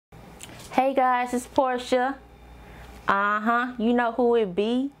Hey guys, it's Portia. You know who it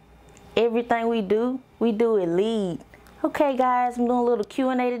be. Everything we do it lead. Okay guys, I'm doing a little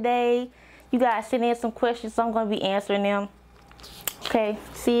Q&A today. You guys sent in some questions, so I'm going to be answering them. Okay,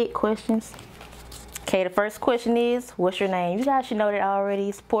 see it, questions. Okay, the first question is, what's your name? You guys should know that already.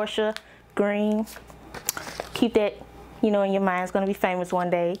 It's Portia Green. Keep that, in your mind. It's going to be famous one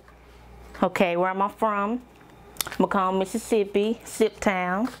day. Okay, where am I from? Macomb, Mississippi, Sip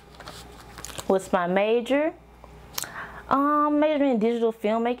Town. What's my major? Majoring in digital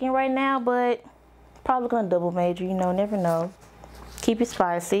filmmaking right now, but probably gonna double major, never know. Keep it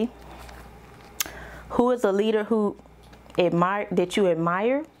spicy. Who is a leader that you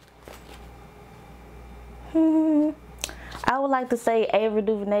admire? I would like to say Ava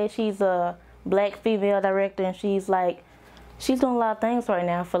DuVernay. She's a black female director, and she's doing a lot of things right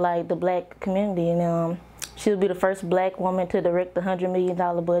now for the black community, and she'll be the first black woman to direct the $100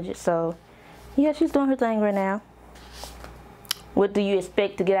 million budget. So yeah, she's doing her thing right now. What do you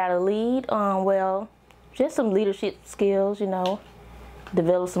expect to get out of lead? Well, just some leadership skills,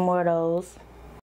 develop some more of those.